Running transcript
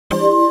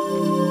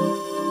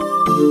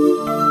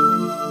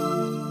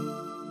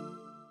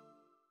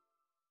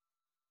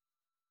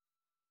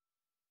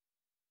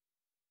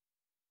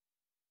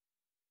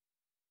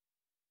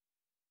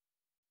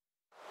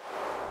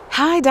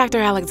Hi, Dr.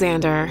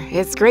 Alexander.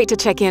 It's great to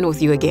check in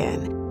with you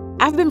again.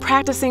 I've been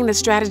practicing the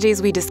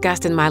strategies we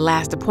discussed in my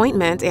last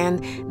appointment,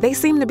 and they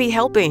seem to be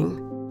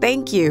helping.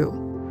 Thank you.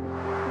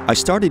 I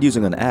started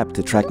using an app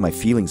to track my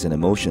feelings and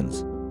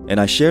emotions, and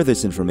I share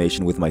this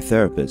information with my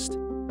therapist.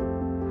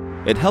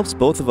 It helps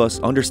both of us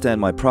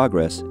understand my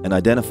progress and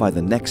identify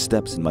the next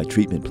steps in my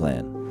treatment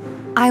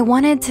plan. I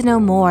wanted to know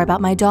more about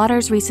my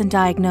daughter's recent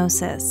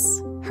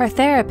diagnosis. Her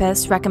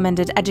therapist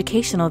recommended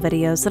educational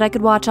videos that I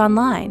could watch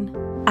online.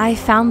 I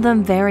found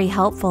them very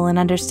helpful in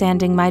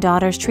understanding my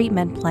daughter's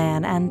treatment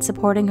plan and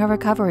supporting her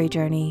recovery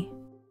journey.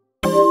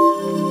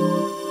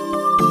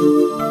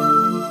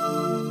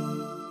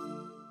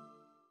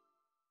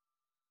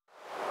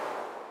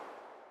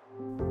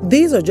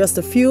 These are just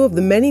a few of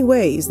the many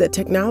ways that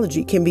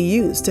technology can be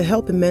used to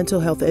help in mental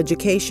health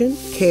education,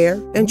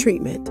 care, and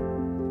treatment.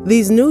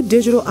 These new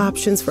digital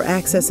options for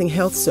accessing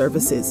health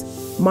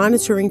services,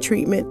 monitoring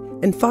treatment,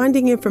 and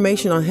finding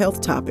information on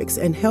health topics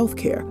and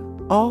healthcare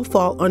all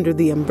fall under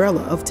the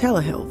umbrella of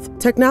telehealth.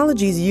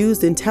 Technologies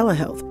used in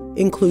telehealth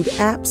include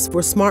apps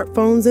for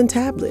smartphones and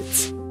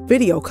tablets,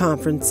 video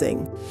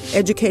conferencing,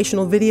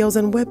 educational videos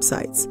and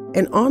websites,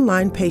 and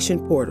online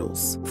patient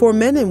portals. For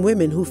men and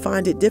women who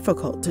find it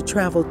difficult to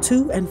travel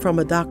to and from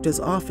a doctor's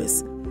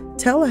office,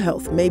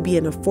 telehealth may be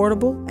an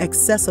affordable,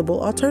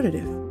 accessible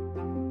alternative.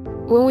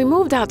 When we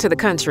moved out to the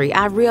country,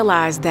 I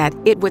realized that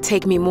it would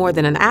take me more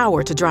than an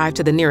hour to drive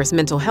to the nearest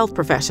mental health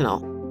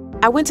professional.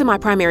 I went to my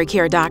primary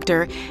care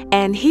doctor,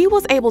 and he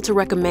was able to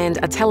recommend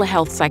a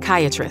telehealth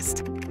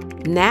psychiatrist.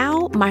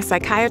 Now, my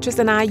psychiatrist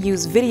and I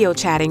use video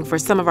chatting for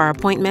some of our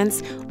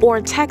appointments or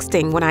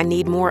texting when I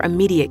need more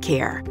immediate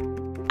care.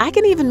 I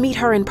can even meet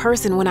her in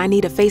person when I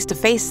need a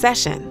face-to-face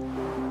session.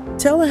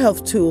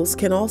 Telehealth tools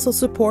can also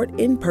support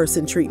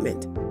in-person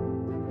treatment.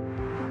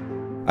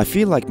 I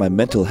feel like my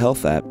mental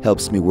health app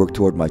helps me work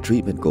toward my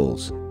treatment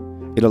goals.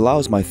 It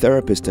allows my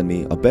therapist and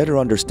me a better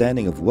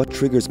understanding of what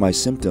triggers my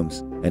symptoms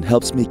and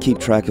helps me keep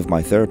track of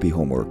my therapy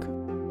homework.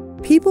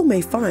 People may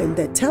find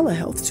that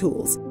telehealth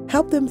tools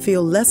help them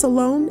feel less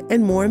alone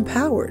and more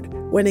empowered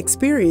when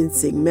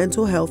experiencing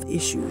mental health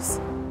issues.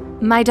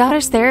 My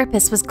daughter's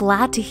therapist was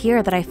glad to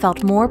hear that I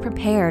felt more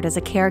prepared as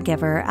a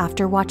caregiver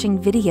after watching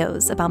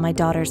videos about my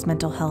daughter's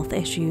mental health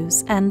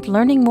issues and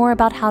learning more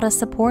about how to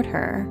support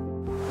her.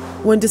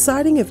 When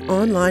deciding if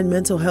online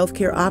mental health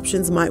care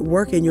options might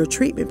work in your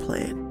treatment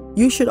plan,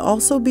 you should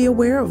also be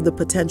aware of the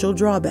potential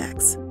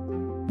drawbacks.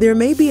 There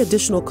may be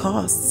additional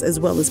costs as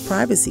well as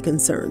privacy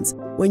concerns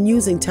when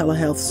using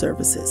telehealth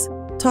services.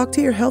 Talk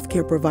to your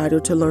healthcare provider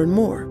to learn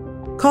more.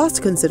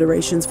 Cost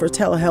considerations for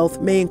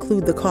telehealth may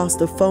include the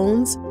cost of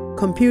phones,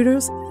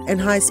 computers, and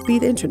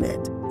high-speed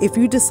internet. If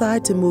you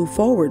decide to move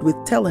forward with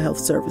telehealth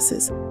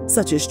services,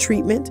 such as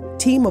treatment,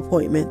 team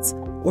appointments,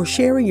 or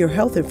sharing your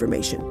health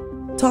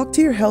information, talk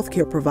to your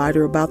healthcare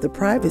provider about the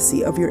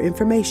privacy of your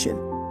information.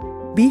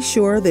 Be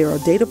sure there are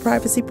data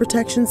privacy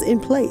protections in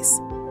place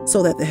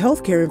so that the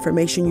healthcare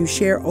information you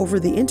share over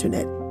the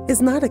internet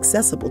is not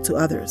accessible to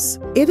others.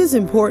 It is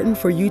important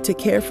for you to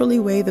carefully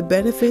weigh the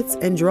benefits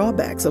and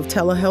drawbacks of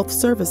telehealth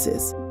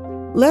services.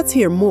 Let's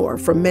hear more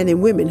from men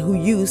and women who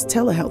use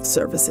telehealth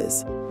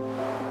services.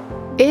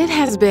 It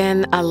has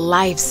been a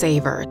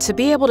lifesaver to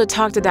be able to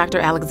talk to Dr.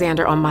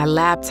 Alexander on my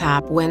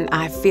laptop when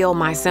I feel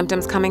my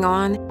symptoms coming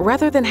on,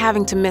 rather than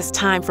having to miss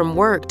time from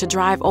work to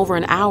drive over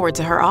an hour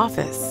to her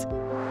office.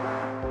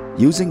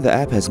 Using the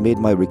app has made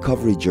my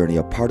recovery journey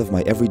a part of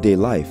my everyday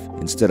life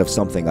instead of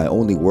something I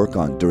only work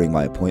on during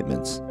my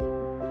appointments.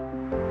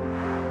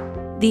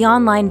 The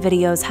online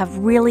videos have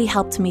really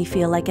helped me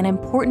feel like an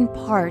important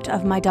part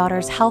of my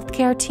daughter's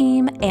healthcare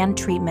team and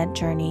treatment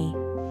journey.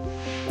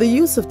 The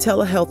use of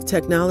telehealth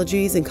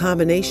technologies in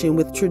combination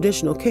with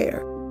traditional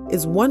care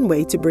is one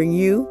way to bring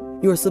you,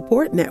 your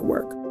support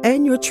network,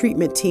 and your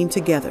treatment team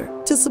together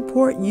to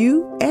support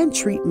you and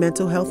treat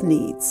mental health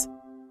needs.